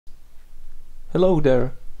Hello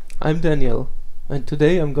there, I'm Daniel, and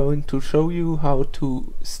today I'm going to show you how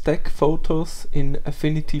to stack photos in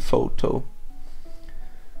Affinity Photo.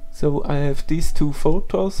 So I have these two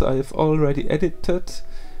photos I have already edited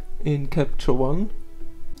in Capture One.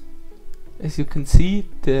 As you can see,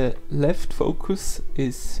 the left focus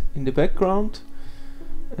is in the background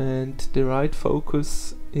and the right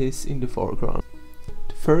focus is in the foreground.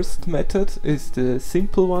 The first method is the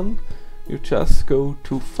simple one. You just go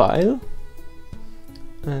to File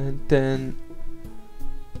and then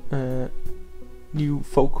New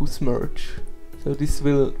Focus Merge. So this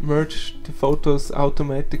will merge the photos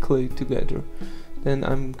automatically together. Then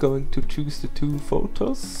I'm going to choose the two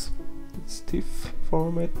photos, it's TIFF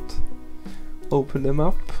format, open them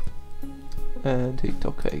up and hit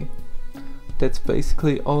OK. That's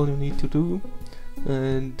basically all you need to do,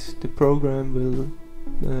 and the program will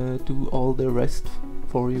do all the rest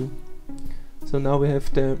for you. So now we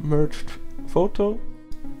have the merged photo.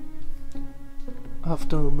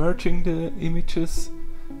 After merging the images,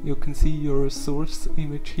 you can see your source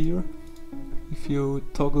image here. If you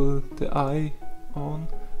toggle the eye on,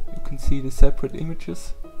 you can see the separate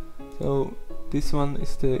images. So this one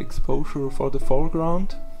is the exposure for the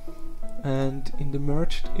foreground, and in the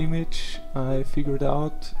merged image I figured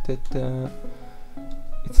out that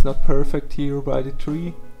it's not perfect here by the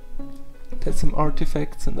tree. It has some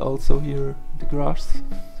artifacts and also here the grass.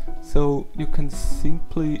 So you can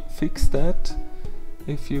simply fix that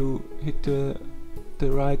if you hit the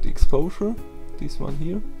right exposure, this one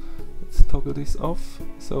here. Let's toggle this off.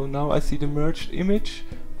 So now I see the merged image,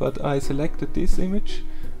 but I selected this image,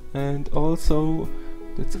 and also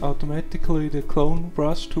that's automatically the clone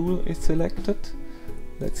brush tool is selected.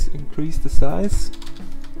 Let's increase the size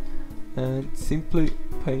and simply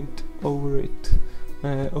paint over it.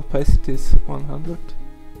 Opacity is 100,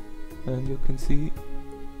 and you can see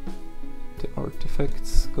the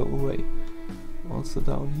artifacts go away. Also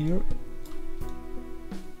down here,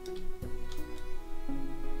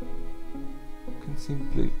 you can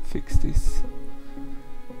simply fix this.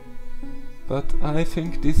 But I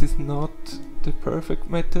think this is not the perfect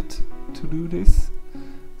method to do this,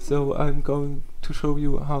 so I'm going to show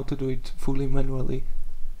you how to do it fully manually.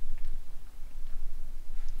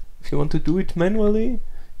 If you want to do it manually,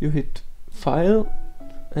 you hit File,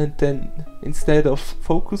 and then instead of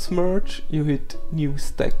Focus Merge, you hit New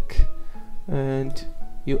Stack. And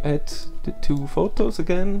you add the two photos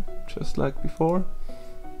again, just like before.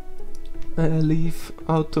 Leave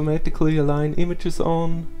automatically align images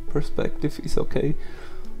on, perspective is okay.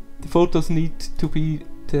 The photos need to be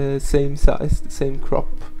the same size, the same crop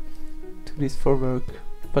to this for work,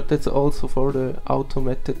 but that's also for the auto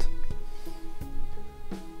method.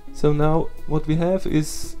 So now what we have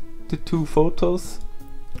is the two photos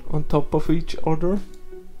on top of each other,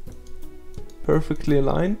 perfectly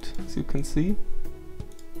aligned, as you can see.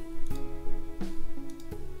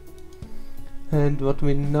 And what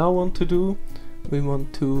we now want to do, we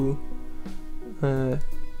want to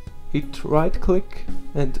hit right click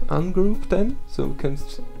and ungroup them, so we can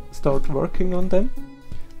start working on them.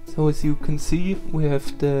 So as you can see, we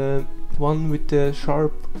have the one with the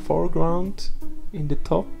sharp foreground in the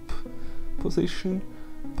top position,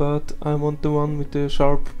 but I want the one with the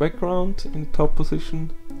sharp background in the top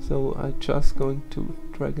position. So I'm just going to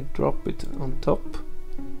drag and drop it on top.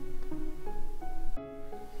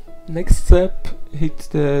 Next step, hit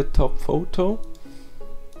the top photo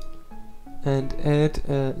and add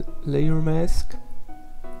a layer mask.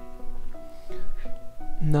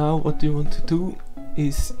 Now what you want to do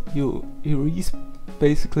is you erase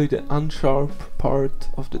basically the unsharp part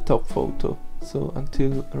of the top photo, so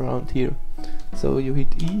until around here. So you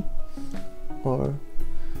hit E or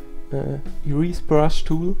erase brush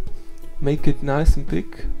tool, make it nice and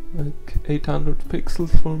big, like 800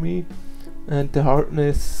 pixels for me, and the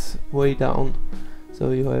hardness way down,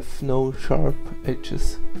 so you have no sharp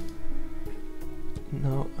edges.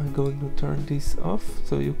 Now I'm going to turn this off,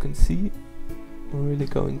 so you can see we're really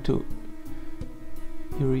going to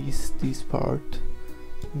erase this part.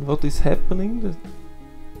 And what is happening,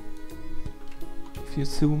 if you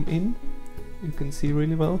zoom in, you can see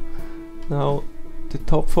really well. Now the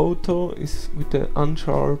top photo is with the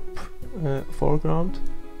unsharp foreground.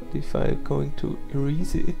 If I'm going to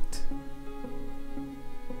erase it,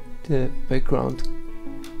 the background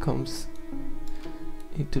comes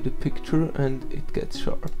into the picture and it gets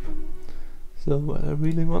sharp. So what I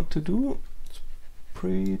really want to do, it's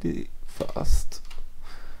pretty fast,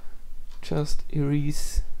 just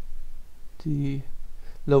erase the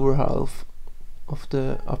lower half of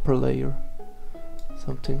the upper layer,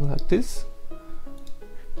 something like this.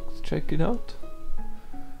 Let's check it out.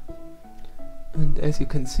 and as you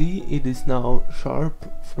can see, it is now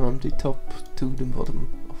sharp from the top to the bottom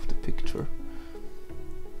of the picture.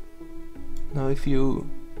 Now if you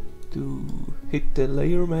hit the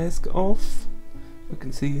layer mask off, you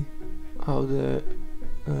can see how the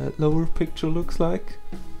lower picture looks like,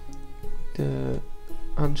 the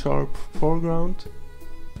unsharp foreground.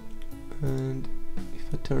 And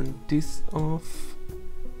if I turn this off,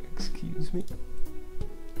 excuse me,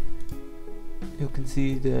 you can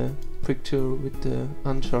see the picture with the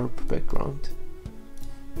unsharp background.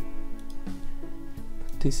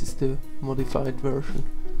 This is the modified version.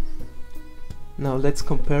 Now let's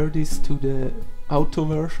compare this to the auto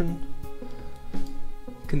version.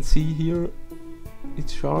 You can see here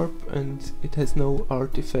it's sharp and it has no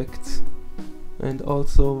artifacts, and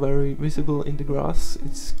also very visible in the grass.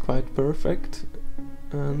 It's quite perfect.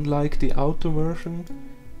 And like the auto version,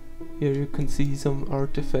 here you can see some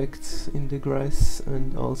artifacts in the grass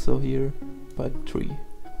and also here by the tree.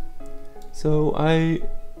 So I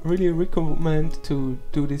really recommend to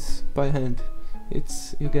do this by hand.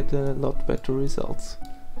 You get a lot better results.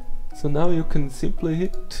 So now you can simply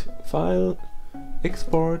hit File,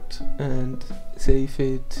 Export, and save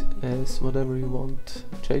it as whatever you want,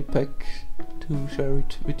 JPEG, to share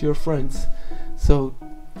it with your friends. So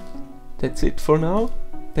that's it for now.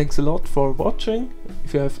 Thanks a lot for watching.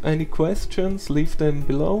 If you have any questions, leave them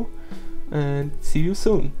below, and see you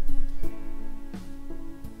soon.